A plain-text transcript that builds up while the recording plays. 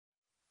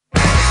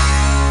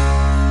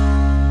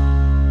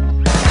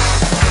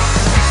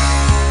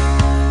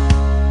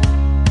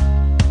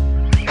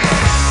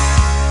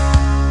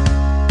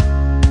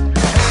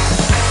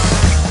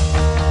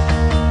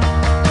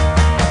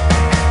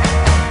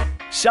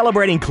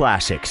celebrating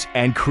classics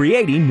and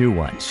creating new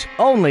ones.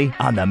 Only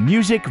on the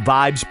Music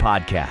Vibes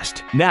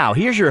Podcast. Now,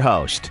 here's your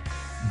host,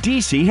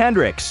 DC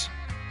Hendricks.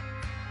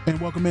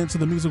 And welcome into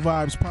the Music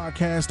Vibes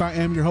Podcast. I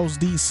am your host,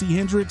 DC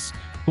Hendricks.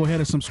 Go ahead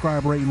and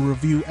subscribe, rate, and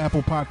review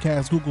Apple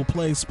Podcasts, Google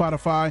Play,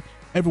 Spotify,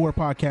 everywhere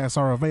podcasts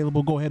are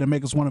available. Go ahead and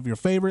make us one of your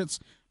favorites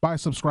by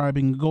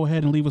subscribing. Go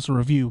ahead and leave us a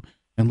review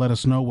and let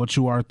us know what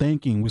you are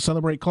thinking. We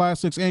celebrate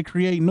classics and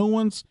create new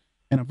ones,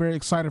 and I'm very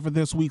excited for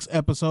this week's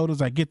episode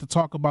as I get to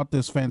talk about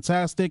this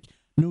fantastic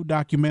new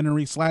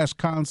documentary /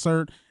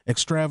 concert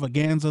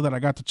extravaganza that I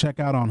got to check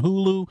out on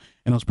Hulu,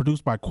 and it was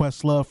produced by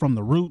Questlove from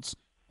The Roots.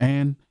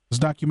 And this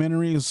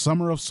documentary is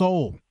Summer of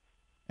Soul,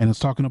 and it's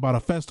talking about a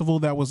festival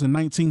that was in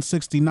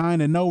 1969.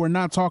 And no, we're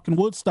not talking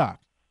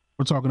Woodstock.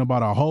 We're talking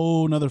about a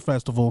whole nother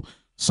festival,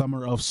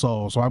 Summer of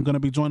Soul. So I'm going to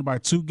be joined by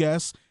two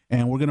guests,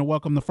 and we're going to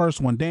welcome the first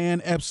one.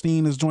 Dan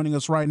Epstein is joining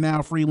us right now,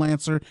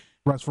 freelancer,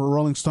 writes for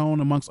Rolling Stone,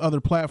 amongst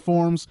other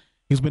platforms.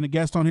 He's been a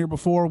guest on here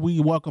before. We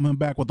welcome him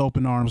back with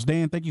open arms.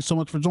 Dan, thank you so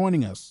much for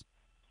joining us.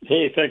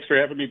 Hey, thanks for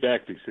having me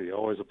back, DC.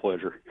 Always a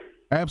pleasure.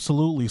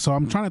 Absolutely. So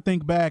I'm trying to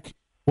think back.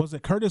 Was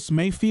it Curtis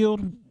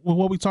Mayfield,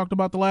 what we talked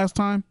about the last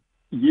time?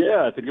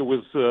 Yeah, I think it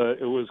was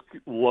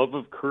Love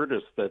of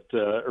Curtis that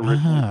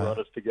originally brought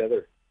us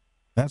together.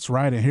 That's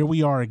right. And here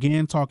we are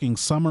again talking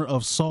Summer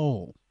of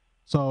Soul.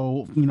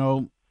 So, you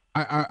know,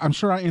 I'm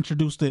sure I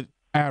introduced it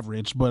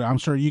average, but I'm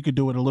sure you could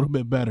do it a little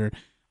bit better.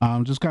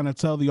 Just kind of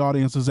tell the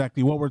audience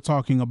exactly what we're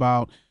talking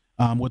about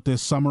with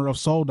this Summer of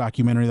Soul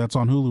documentary that's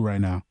on Hulu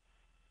right now.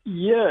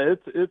 Yeah,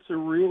 it's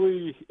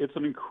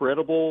an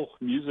incredible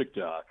music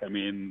doc. I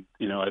mean,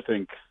 you know, I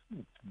think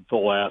the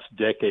last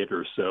decade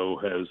or so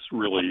has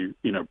really,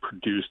 you know,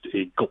 produced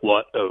a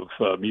glut of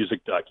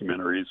music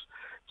documentaries.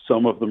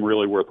 Some of them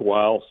really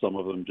worthwhile. Some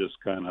of them just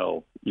kind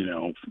of, you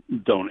know,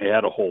 don't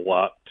add a whole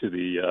lot to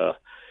the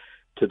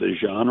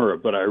genre.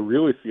 But I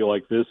really feel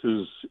like this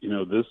is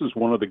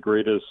one of the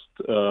greatest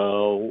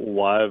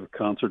live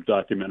concert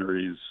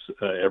documentaries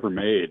ever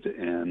made,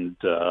 and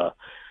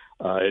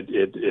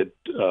it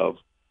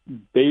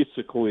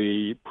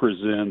basically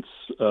presents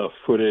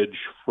footage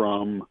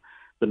from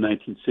the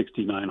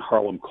 1969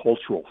 Harlem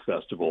Cultural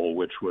Festival,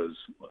 which was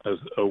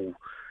a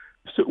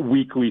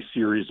weekly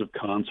series of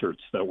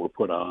concerts that were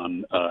put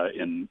on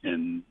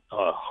in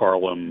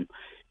Harlem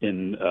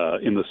in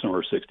the summer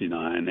of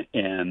 '69,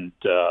 and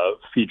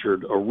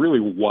featured a really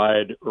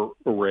wide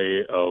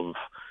array of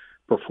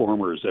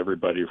performers,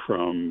 everybody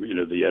from, you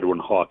know, the Edwin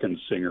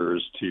Hawkins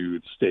singers to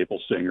the Staple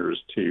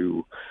Singers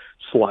to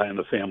Sly and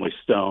the Family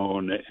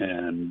Stone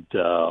and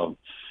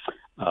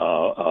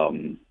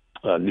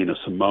Nina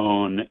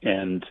Simone,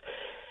 and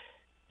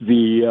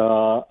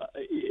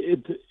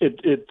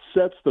it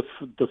sets the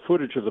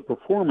footage of the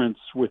performance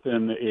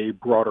within a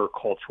broader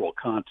cultural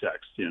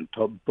context, you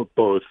know,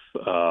 both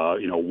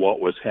you know, what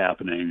was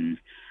happening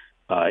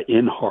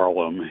in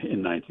Harlem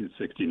in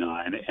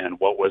 1969 and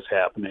what was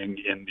happening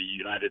in the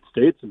United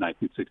States in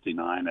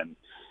 1969, and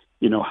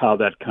you know how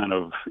that kind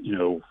of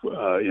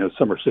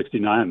summer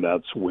 '69.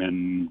 That's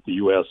when the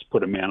U.S.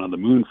 put a man on the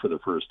moon for the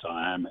first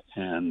time,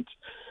 and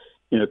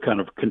you know, kind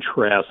of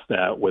contrast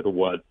that with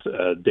what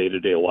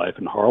day-to-day life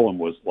in Harlem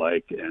was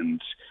like,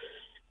 and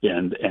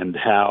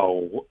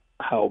how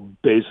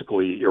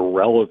basically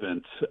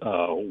irrelevant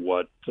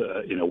what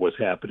was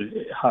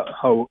happening,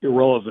 how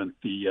irrelevant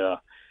the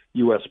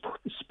U.S.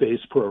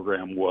 space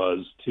program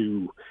was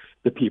to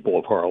the people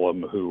of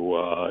Harlem, who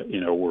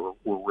were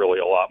really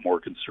a lot more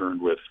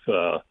concerned with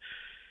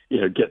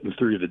getting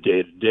through the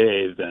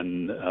day-to-day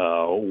than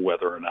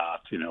whether or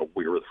not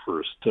we were the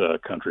first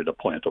country to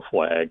plant a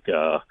flag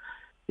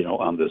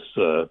on this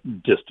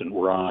distant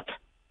rock.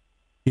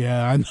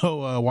 Yeah, I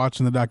know.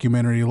 Watching the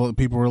documentary,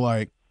 people were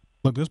like,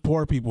 "Look, there's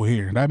poor people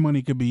here. That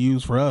money could be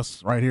used for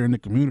us right here in the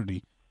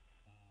community."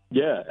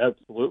 Yeah,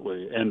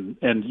 absolutely. And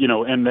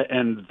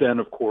then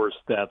of course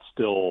that's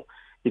still,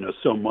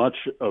 so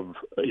much of,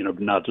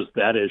 not just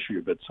that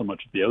issue, but so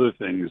much of the other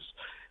things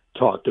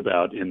talked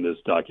about in this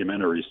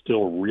documentary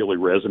still really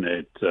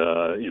resonate,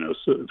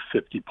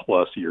 50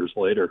 plus years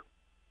later.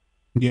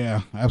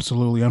 Yeah,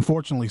 absolutely.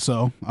 Unfortunately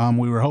so.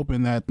 We were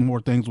hoping that more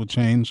things would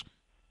change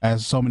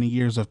as so many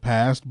years have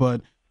passed,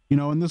 but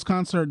and this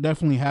concert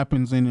definitely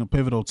happens in a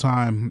pivotal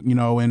time,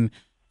 and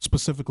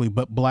specifically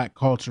Black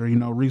culture,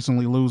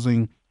 recently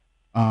losing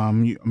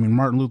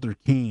Martin Luther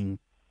King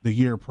the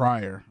year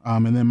prior,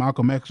 and then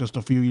Malcolm X just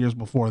a few years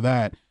before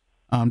that.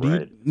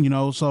 Right.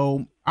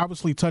 So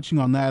obviously touching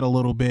on that a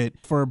little bit,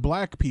 for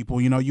Black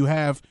people, you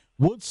have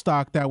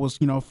Woodstock that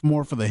was,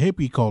 more for the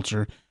hippie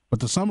culture, but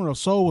the Summer of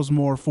Soul was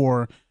more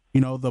for,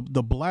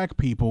 the Black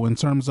people in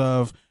terms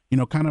of,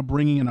 kind of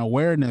bringing an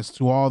awareness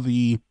to all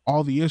the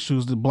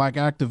issues, the Black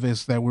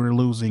activists that we're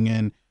losing,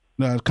 and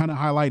kind of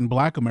highlighting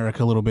Black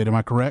America a little bit. Am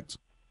I correct?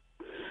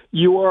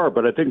 You are,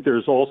 but I think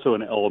there's also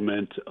an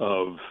element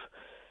of,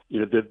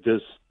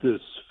 that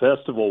this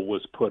festival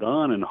was put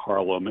on in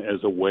Harlem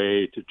as a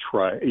way to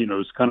try,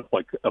 it's kind of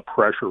like a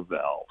pressure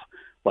valve.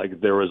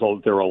 Like there were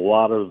a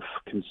lot of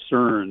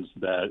concerns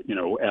that,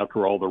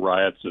 after all the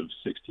riots of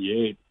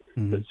 '68,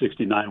 that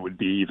 69 would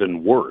be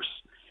even worse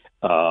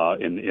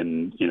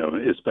in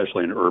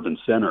especially in urban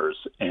centers.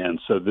 And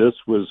so this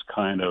was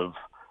kind of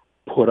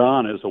put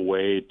on as a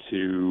way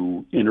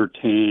to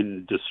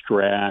entertain,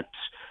 distract,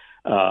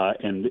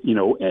 and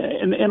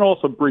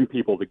also bring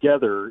people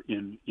together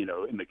in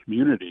the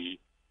community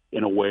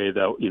in a way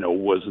that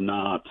was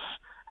not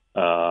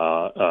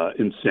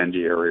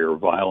incendiary or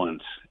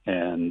violent,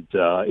 and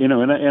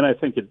I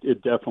think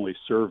it definitely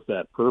served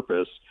that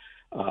purpose.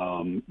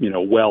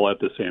 While at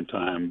the same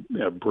time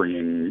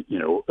bringing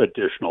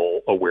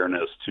additional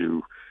awareness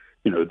to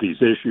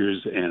these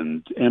issues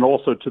and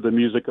also to the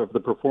music of the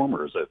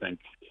performers. I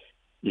think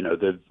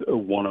that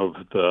one of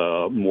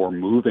the more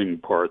moving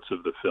parts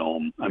of the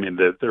film. I mean,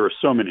 there are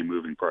so many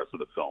moving parts of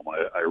the film.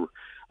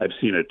 I've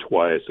seen it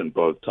twice, and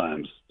both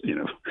times,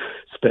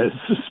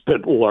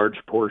 spent large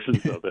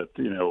portions of it,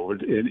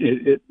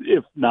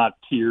 if not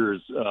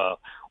tears,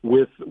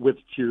 with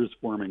tears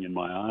forming in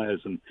my eyes.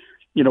 And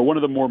one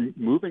of the more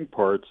moving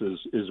parts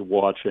is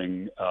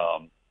watching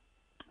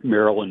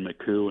Marilyn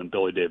McCoo and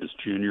Billy Davis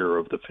Jr.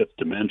 of the Fifth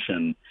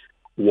Dimension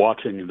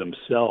watching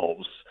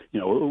themselves,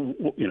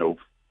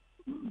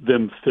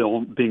 them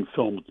being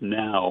filmed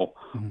now,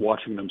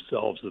 watching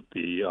themselves at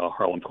the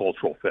Harlem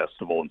Cultural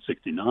Festival in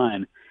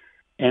 '69,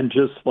 and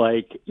just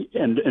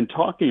and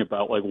talking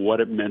about what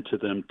it meant to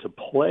them to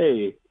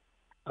play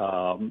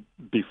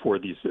before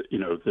these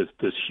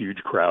this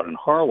huge crowd in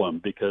Harlem,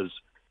 because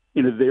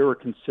they were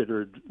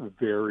considered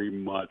very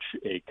much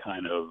a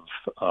kind of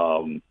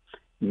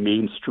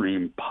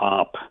mainstream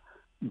pop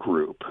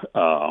group,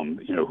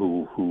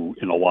 who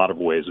in a lot of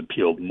ways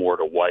appealed more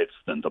to whites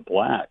than to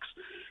blacks.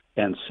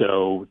 And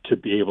so to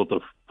be able to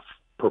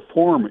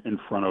perform in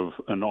front of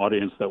an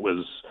audience that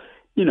was,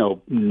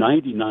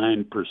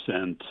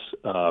 99%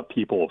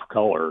 people of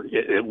color,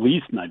 at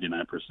least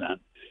 99%,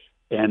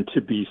 and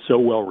to be so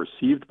well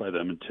received by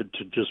them and to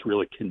just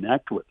really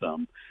connect with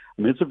them.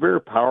 I mean, it's a very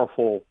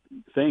powerful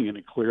thing, and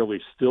it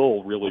clearly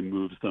still really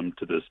moves them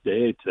to this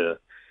day to,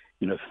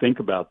 think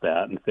about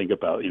that and think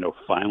about,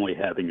 finally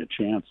having a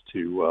chance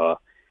to,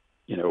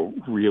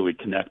 really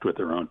connect with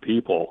their own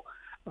people.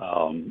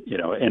 And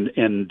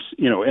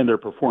their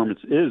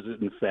performance is,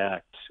 in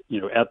fact,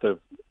 at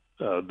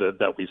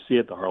that we see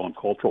at the Harlem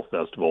Cultural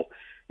Festival,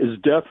 is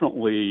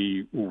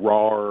definitely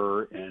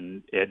rawer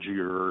and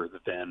edgier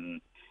than,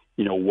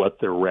 what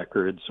their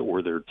records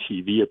or their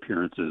TV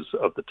appearances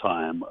of the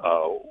time,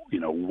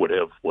 would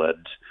have led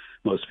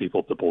most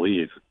people to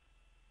believe.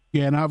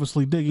 Yeah, and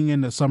obviously digging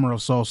into Summer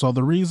of Soul. So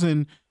the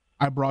reason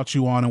I brought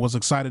you on and was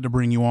excited to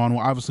bring you on,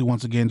 well, obviously,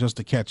 once again, just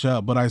to catch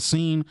up, but I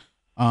seen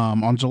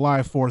on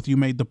July 4th, you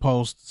made the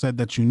post, said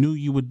that you knew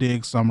you would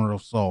dig Summer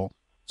of Soul.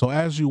 So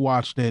as you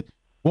watched it,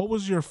 what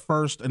was your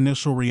first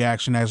initial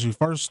reaction as you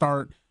first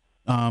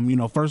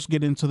first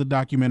get into the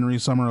documentary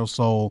Summer of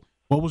Soul?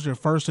 What was your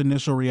first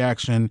initial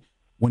reaction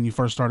when you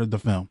first started the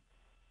film?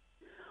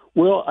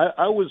 Well,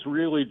 I was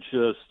really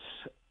just,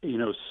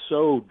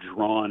 so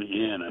drawn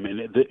in. I mean,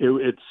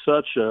 it's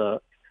such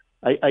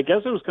I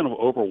guess I was kind of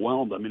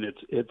overwhelmed. I mean,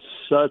 it's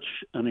such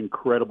an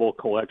incredible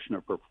collection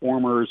of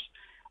performers,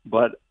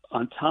 but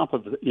on top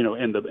of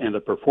and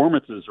the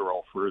performances are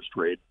all first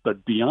rate.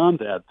 But beyond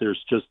that,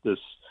 there's just this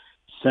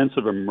sense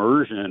of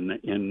immersion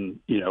in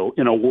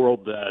a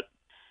world that,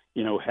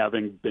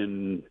 having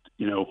been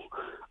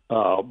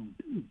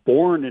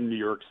born in New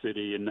York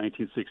City in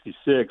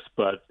 1966,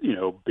 but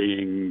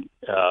being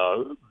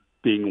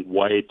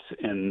white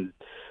and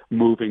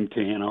moving to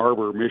Ann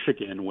Arbor,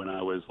 Michigan when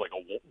I was like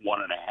a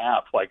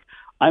 1.5,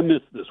 I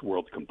missed this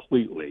world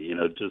completely.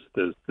 Just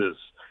this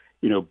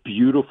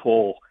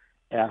beautiful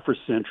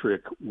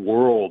Afrocentric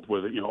world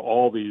with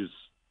all these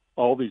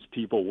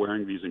people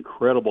wearing these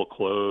incredible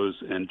clothes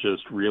and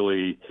just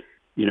really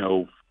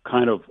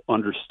kind of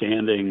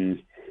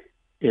understanding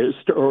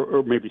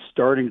or maybe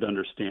starting to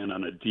understand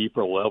on a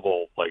deeper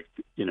level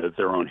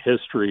their own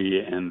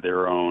history and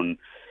their own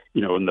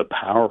and the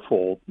power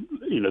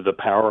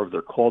of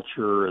their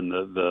culture and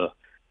the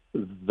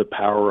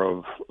power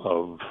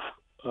of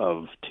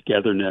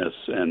togetherness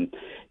and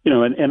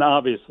and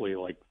obviously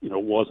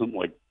wasn't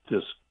like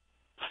this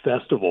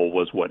festival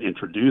was what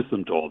introduced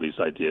them to all these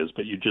ideas,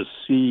 but you just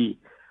see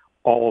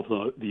all of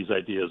these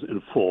ideas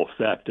in full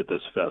effect at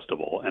this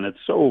festival. And it's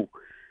so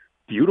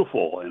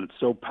beautiful and it's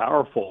so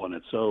powerful and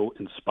it's so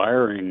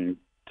inspiring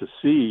to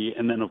see.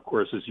 And then, of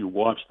course, as you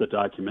watch the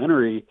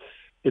documentary,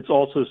 it's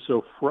also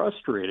so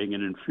frustrating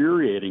and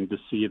infuriating to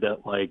see that,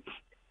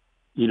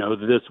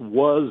 this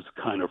was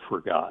kind of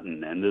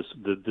forgotten and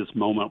this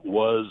moment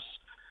was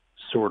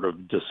sort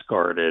of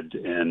discarded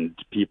and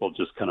people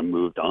just kind of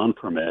moved on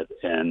from it.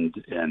 And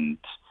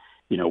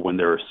when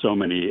there are so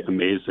many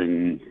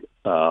amazing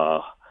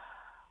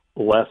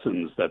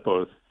lessons that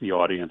both the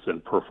audience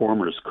and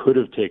performers could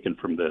have taken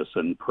from this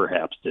and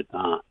perhaps did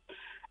not.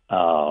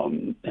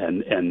 And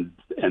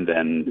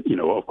then,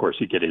 of course,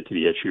 you get into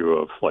the issue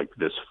of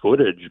this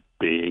footage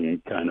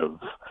being kind of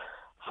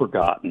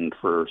forgotten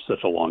for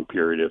such a long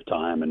period of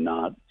time and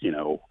not,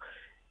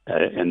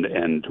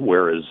 and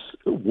whereas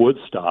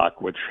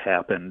Woodstock, which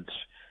happened,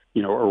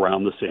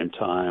 around the same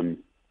time,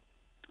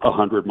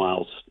 100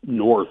 miles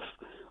north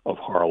of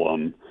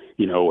Harlem,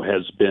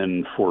 has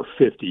been for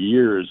 50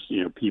 years.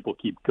 People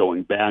keep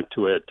going back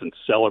to it and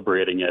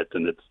celebrating it,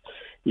 and it's,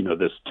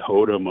 this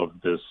totem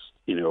of this,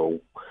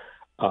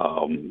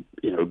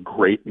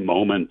 great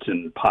moment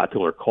in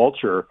popular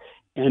culture.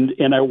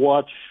 And I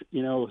watch,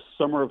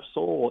 Summer of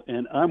Soul,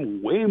 and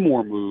I'm way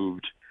more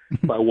moved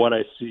by what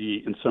I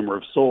see in Summer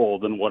of Soul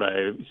than what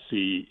I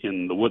see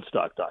in the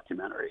Woodstock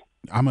documentary.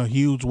 I'm a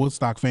huge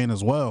Woodstock fan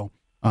as well.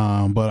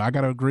 But I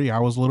got to agree, I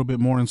was a little bit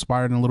more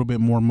inspired and a little bit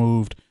more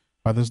moved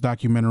by this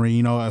documentary,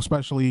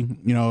 especially,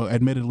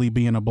 admittedly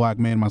being a black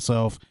man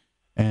myself,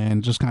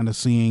 and just kind of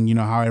seeing,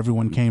 how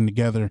everyone came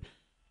together,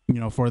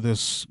 for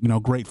this,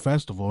 great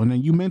festival. And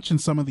then you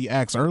mentioned some of the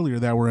acts earlier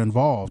that were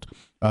involved.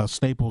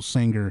 Staples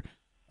Singer,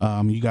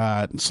 you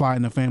got Sly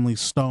and the Family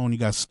Stone, you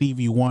got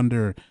Stevie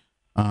Wonder,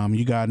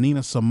 you got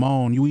Nina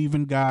Simone, you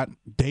even got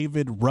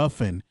David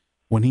Ruffin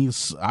when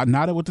he's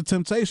not with the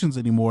Temptations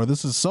anymore.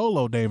 This is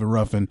solo David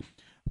Ruffin,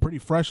 pretty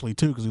freshly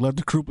too, because he left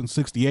the group in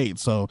 '68,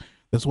 so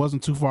this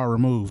wasn't too far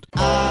removed.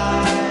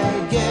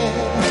 I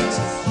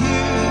guess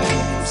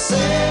you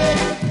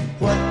say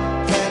what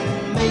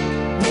can make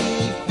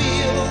me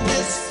feel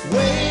this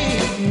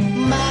way,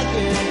 my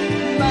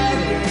girl, my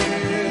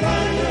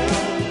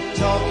girl,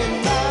 talking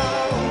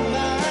about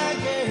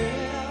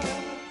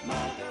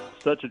my girl.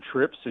 Such a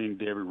trip seeing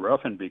David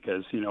Ruffin,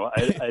 because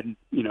I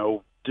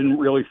didn't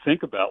really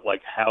think about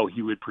like how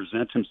he would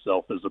present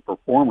himself as a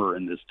performer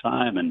in this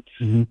time, and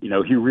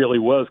he really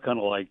was kind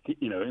of like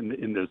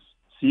in this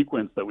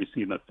sequence that we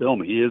see in the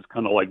film, he is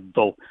kind of like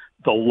the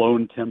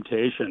lone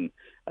temptation.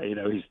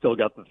 He's still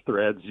got the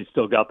threads, he's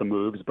still got the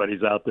moves, but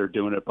he's out there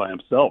doing it by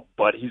himself.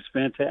 But he's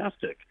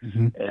fantastic,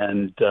 and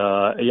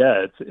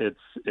it's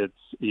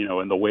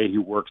and the way he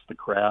works the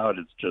crowd,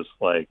 it's just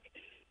like,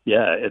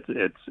 it's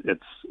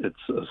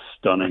a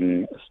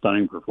stunning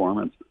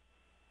performance.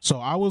 So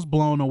I was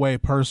blown away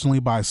personally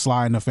by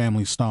Sly and the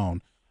Family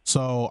Stone.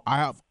 So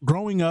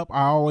growing up,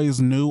 I always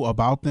knew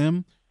about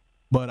them,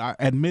 but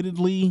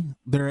admittedly,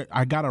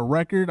 I got a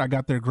record, I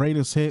got their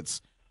greatest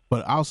hits,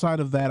 but outside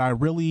of that, I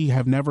really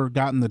have never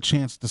gotten the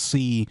chance to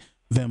see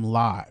them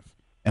live.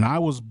 And I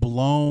was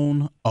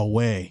blown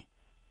away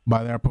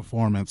by their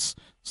performance.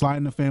 Sly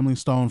and the Family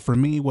Stone, for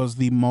me, was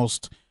the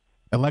most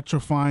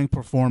electrifying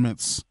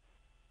performance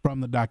from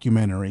the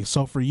documentary.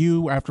 So for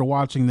you, after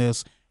watching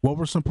this, what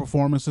were some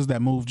performances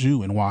that moved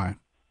you, and why?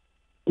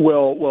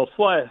 Well,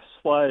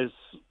 Sly's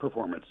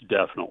performance,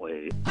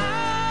 definitely.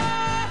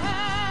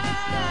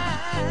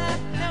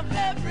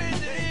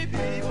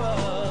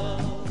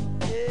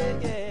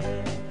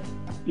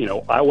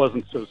 I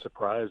wasn't so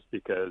surprised,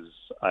 because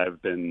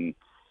I've been,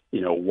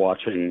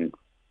 watching.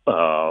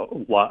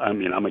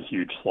 I'm a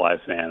huge Sly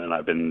fan, and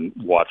I've been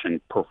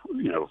watching,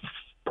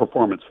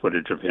 performance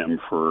footage of him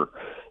for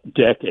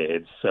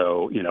decades.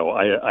 So,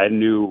 I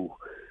knew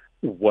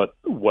what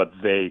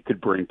they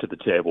could bring to the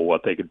table,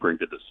 what they could bring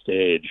to the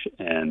stage,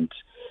 and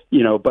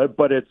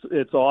but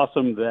it's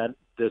awesome that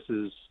this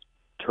is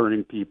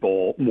turning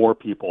more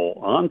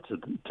people on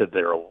to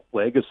their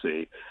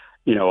legacy.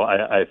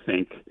 I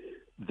think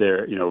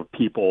there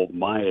people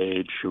my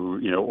age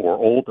who or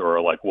older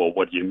are like, well,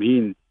 what do you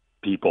mean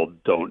people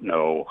don't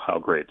know how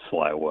great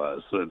Sly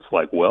was? So it's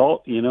like,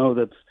 well,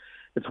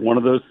 it's one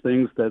of those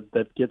things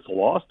that gets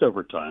lost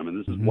over time, and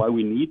this is why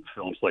we need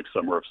films like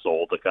Summer of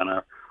Soul to kind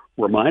of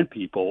remind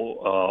people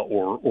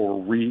or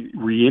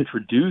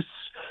reintroduce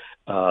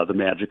the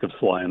magic of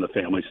Sly and the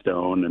Family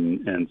Stone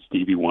and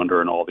Stevie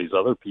Wonder and all these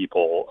other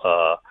people,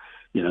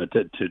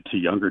 to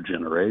younger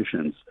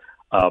generations.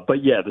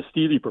 But yeah, the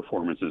Stevie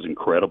performance is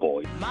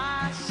incredible.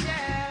 My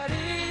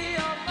Shelly,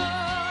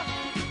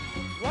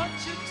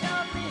 won't you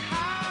tell me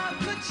how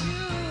could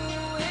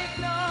you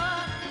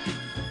ignore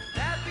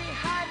that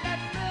behind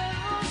that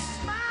little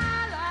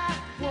smile I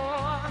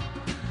wore?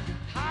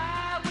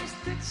 I wish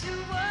that you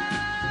were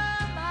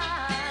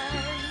mine.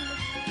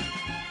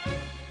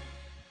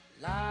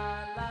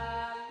 La, la,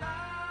 la.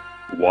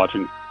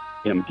 Watching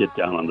him get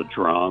down on the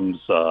drums,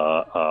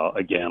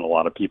 again, a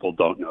lot of people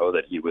don't know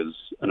that he was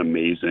an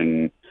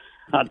amazing,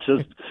 not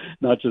just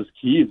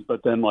keys,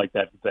 but then like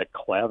that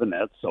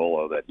clavinet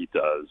solo that he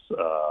does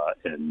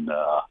in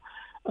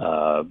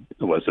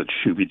was it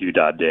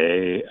Shooby-Doo-Dah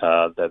Day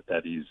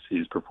that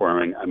he's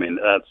performing. I mean,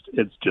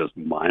 it's just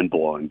mind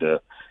blowing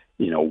to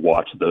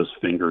watch those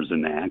fingers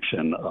in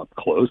action up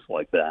close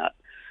like that.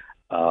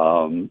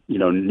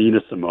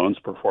 Nina Simone's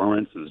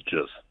performance is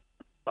just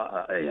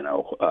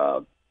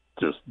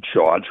just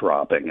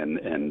jaw-dropping,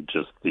 and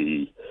just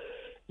the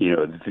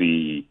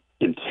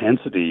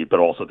intensity, but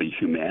also the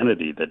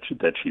humanity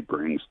that she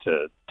brings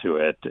to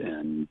it,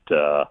 and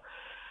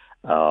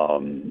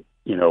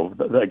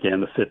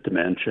again, the Fifth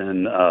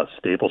Dimension,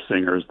 Staple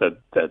Singers,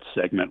 that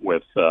segment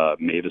with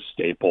Mavis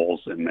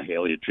Staples and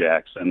Mahalia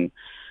Jackson,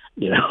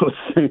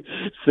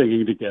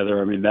 singing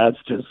together. I mean, that's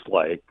just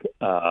like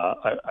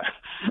I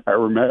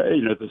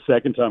remember, the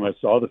second time I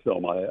saw the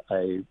film, I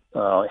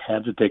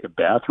had to take a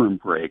bathroom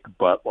break,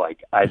 but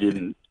like I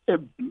didn't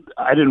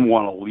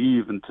want to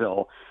leave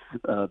until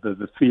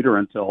the theater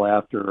until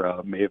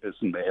after Mavis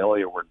and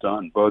Mahalia were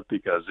done, both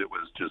because it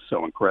was just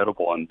so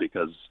incredible and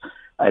because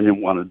I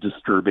didn't want to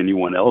disturb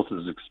anyone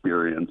else's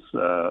experience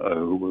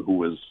who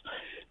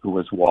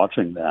was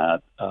watching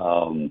that.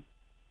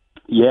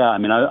 Yeah, I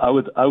mean, I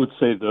would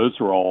say those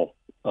are all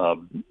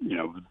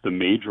the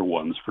major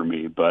ones for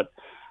me, but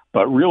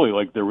really,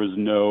 like, there was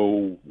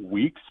no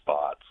weak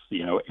spots.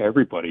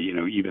 Everybody,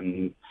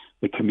 even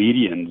the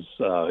comedians,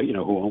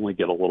 who only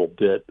get a little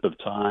bit of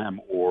time,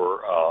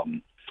 or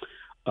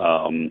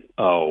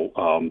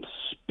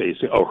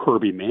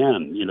Herbie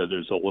Mann.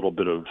 There's a little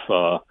bit of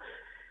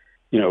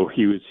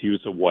he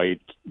was a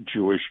white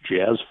Jewish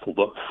jazz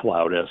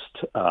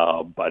flautist,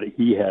 but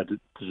he had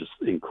just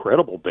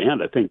incredible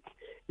band. I think,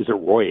 is it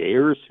Roy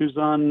Ayers who's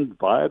on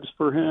vibes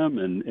for him,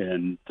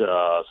 and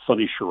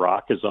Sonny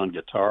Chirac is on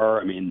guitar.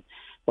 I mean,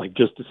 like,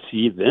 just to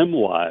see them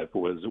live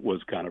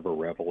was kind of a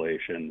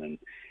revelation. And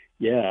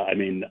yeah, I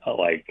mean,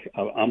 like,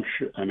 I'm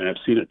sure. I mean, I've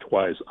seen it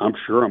twice. I'm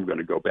sure I'm going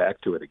to go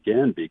back to it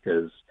again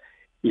because,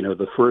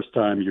 the first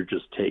time you're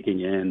just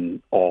taking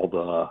in all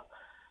the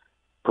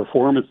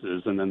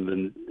performances, and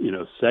then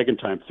second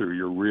time through,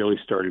 you're really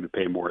starting to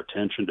pay more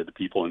attention to the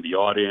people in the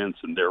audience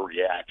and their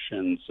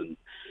reactions,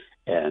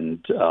 and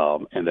then,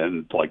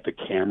 like, the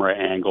camera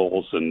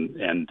angles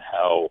and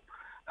how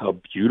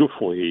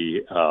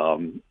beautifully what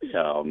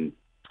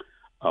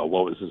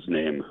was his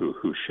name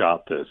who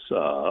shot this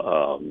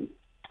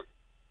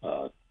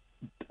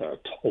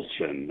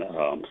Tolchin,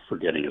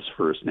 forgetting his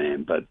first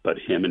name, but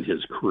him and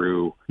his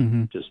crew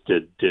just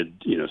did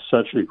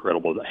such an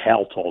incredible,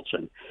 Hal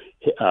Tolchin,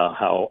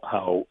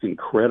 how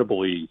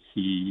incredibly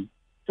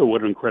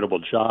what an incredible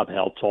job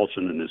Hal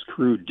Tolchin and his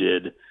crew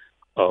did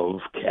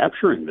of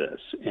capturing this.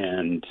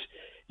 And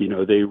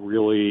they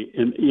really,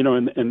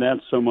 and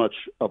that's so much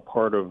a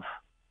part of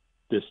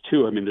this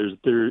too. I mean,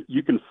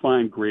 you can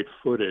find great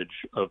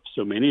footage of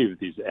so many of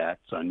these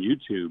acts on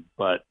YouTube,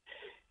 but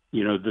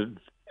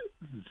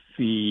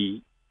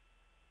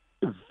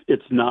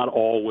it's not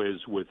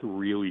always with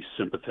really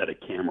sympathetic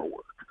camera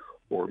work,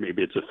 or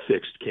maybe it's a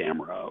fixed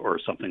camera or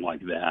something like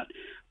that.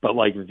 But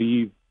like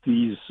these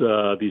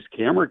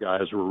camera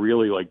guys were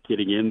really, like,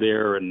 getting in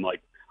there and,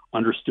 like,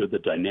 understood the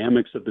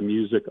dynamics of the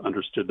music,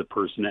 understood the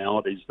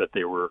personalities that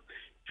they were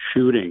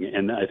shooting.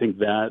 And I think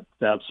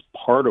that's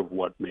part of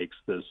what makes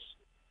this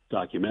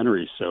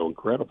documentary so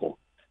incredible.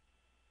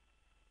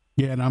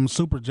 Yeah, and I'm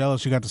super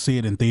jealous you got to see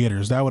it in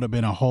theaters. That would have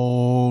been a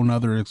whole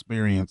nother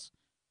experience,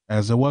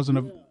 as it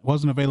wasn't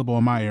available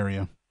in my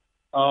area.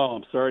 Oh,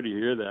 I'm sorry to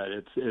hear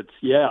that.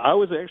 Yeah, I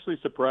was actually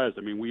surprised.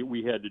 I mean,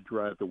 we had to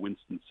drive to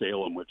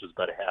Winston-Salem, which is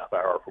about a half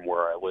hour from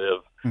where I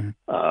live,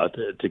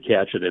 to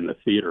catch it in the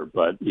theater.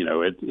 But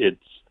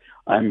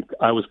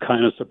I was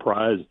kind of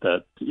surprised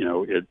that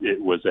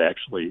it was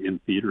actually in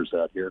theaters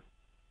out here.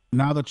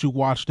 Now that you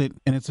watched it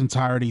in its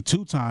entirety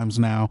 2 times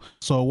now,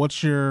 so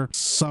what's your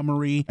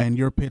summary and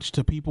your pitch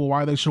to people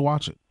why they should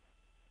watch it?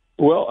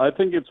 Well, I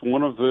think it's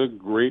one of the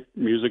great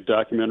music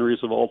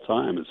documentaries of all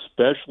time,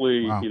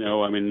 especially,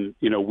 Wow. I mean,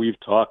 we've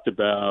talked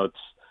about,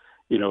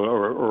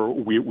 or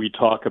we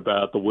talk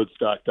about the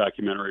Woodstock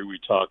documentary, we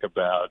talk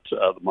about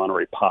the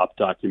Monterey Pop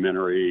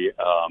documentary.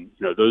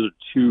 Those are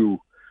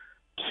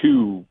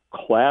two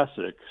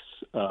classics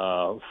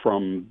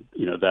from,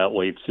 that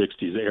late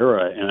 60s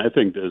era. And I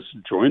think this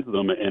joins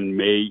them and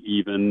may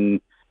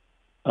even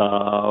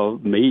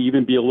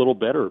be a little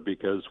better,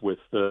 because with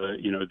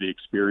the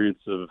experience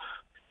of,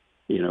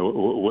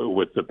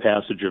 with the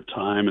passage of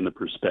time and the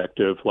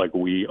perspective, like,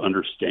 we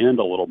understand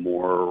a little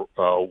more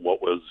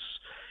what was,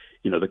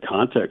 the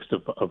context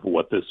of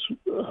what this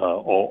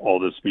all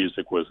this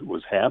music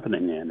was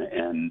happening in.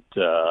 And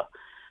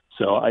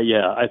so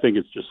I think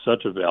it's just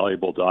such a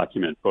valuable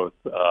document, both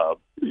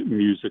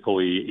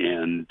musically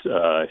and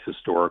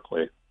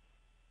historically.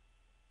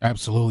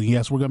 Absolutely.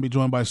 Yes, we're going to be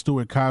joined by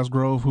Stuart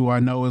Cosgrove, who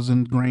I know is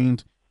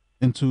ingrained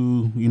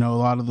into, a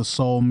lot of the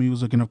soul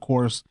music, and of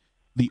course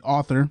the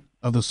author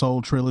of the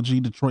Soul Trilogy,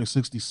 Detroit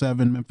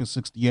 67, Memphis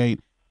 68,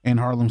 and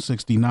Harlem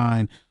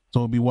 69.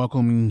 So we'll be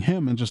welcoming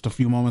him in just a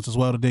few moments as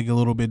well to dig a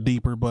little bit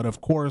deeper. But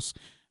of course,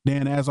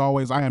 Dan, as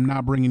always, I am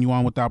not bringing you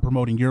on without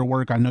promoting your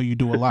work. I know you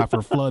do a lot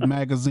for Flood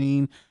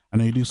Magazine. I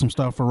know you do some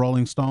stuff for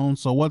Rolling Stone.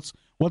 So what's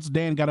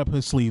Dan got up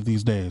his sleeve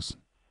these days?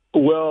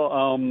 Well,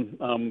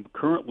 I'm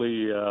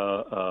currently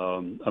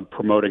I'm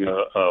promoting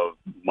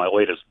my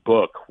latest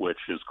book, which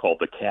is called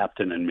The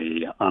Captain and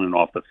Me: On and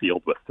Off the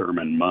Field with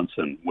Thurman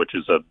Munson, which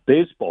is a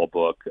baseball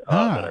book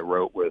that I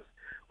wrote with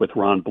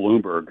Ron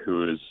Bloomberg,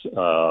 who is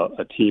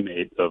a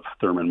teammate of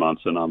Thurman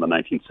Munson on the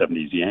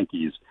 1970s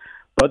Yankees.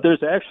 But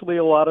there's actually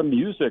a lot of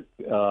music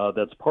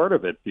that's part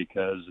of it,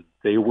 because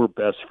they were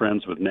best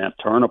friends with Nat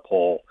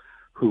Tarnopol,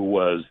 who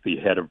was the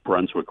head of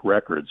Brunswick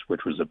Records,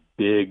 which was a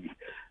big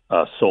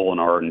soul and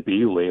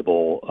R&B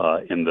label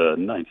in the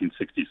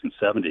 1960s and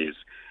 70s.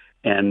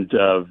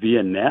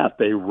 via Nat,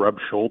 they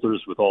rubbed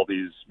shoulders with all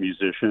these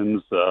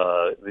musicians,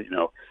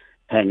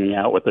 hanging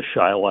out with the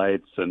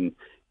Shy-Lights and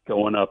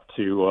going up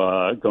to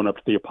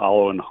the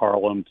Apollo in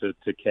Harlem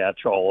to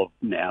catch all of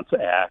Nat's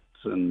acts.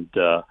 And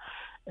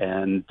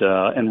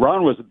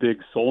Ron was a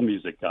big soul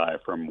music guy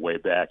from way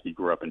back. He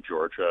grew up in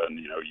Georgia and,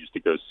 used to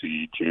go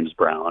see James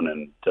Brown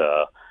and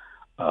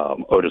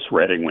Otis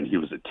Redding when he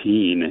was a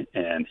teen.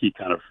 And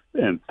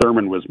and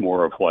Thurman was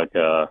more of like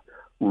a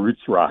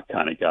roots rock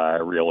kind of guy,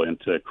 real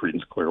into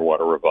Creedence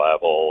Clearwater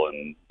Revival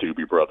and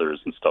Doobie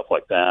Brothers and stuff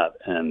like that.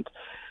 And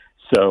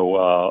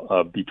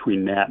so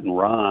between Nat and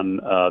Ron,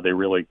 they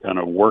really kind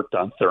of worked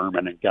on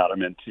Thurman and got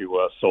him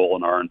into soul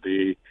and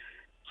R&B.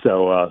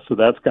 So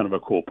that's kind of a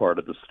cool part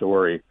of the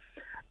story.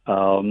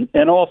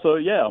 And also,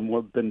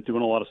 I've been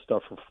doing a lot of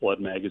stuff for Flood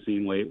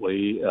Magazine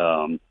lately.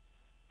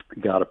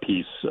 Got a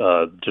piece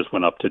just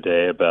went up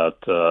today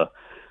about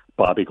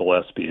Bobby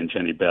Gillespie and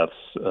Jenny Beth's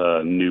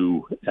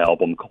new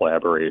album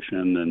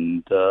collaboration,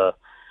 and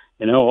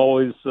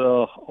always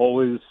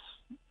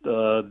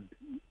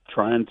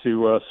trying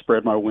to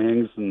spread my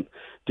wings and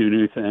do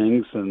new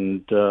things,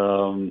 and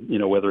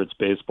whether it's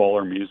baseball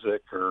or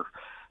music or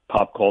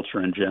pop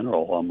culture in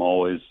general, I'm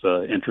always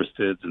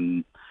interested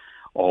and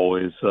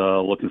always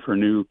looking for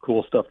new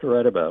cool stuff to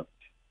write about.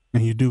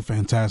 And you do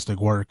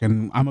fantastic work,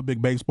 and I'm a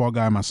big baseball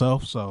guy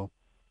myself, so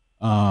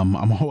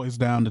I'm always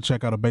down to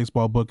check out a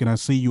baseball book. And I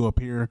see you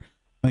appear.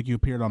 I think you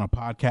appeared on a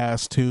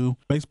podcast too.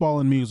 Baseball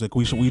and music.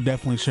 We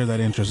definitely share that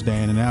interest,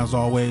 Dan. And as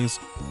always,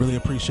 really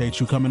appreciate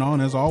you coming on.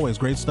 As always,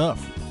 great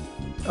stuff.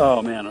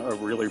 Oh man, I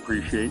really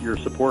appreciate your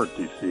support,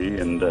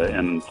 DC, and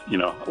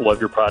love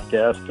your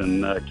podcast,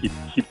 and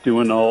keep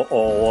doing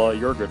all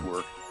your good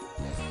work.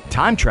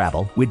 Time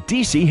Travel with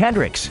DC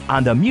Hendrix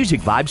on the Music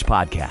Vibes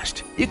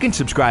podcast. You can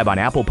subscribe on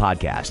Apple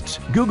Podcasts,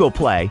 Google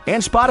Play,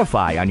 and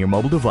Spotify on your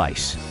mobile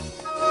device.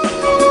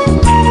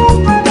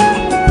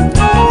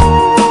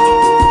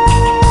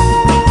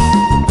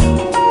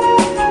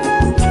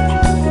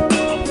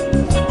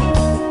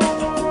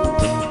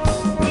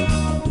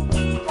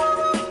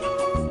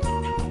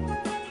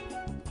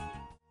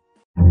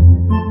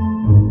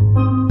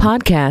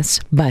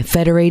 Podcasts by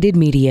Federated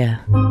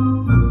Media.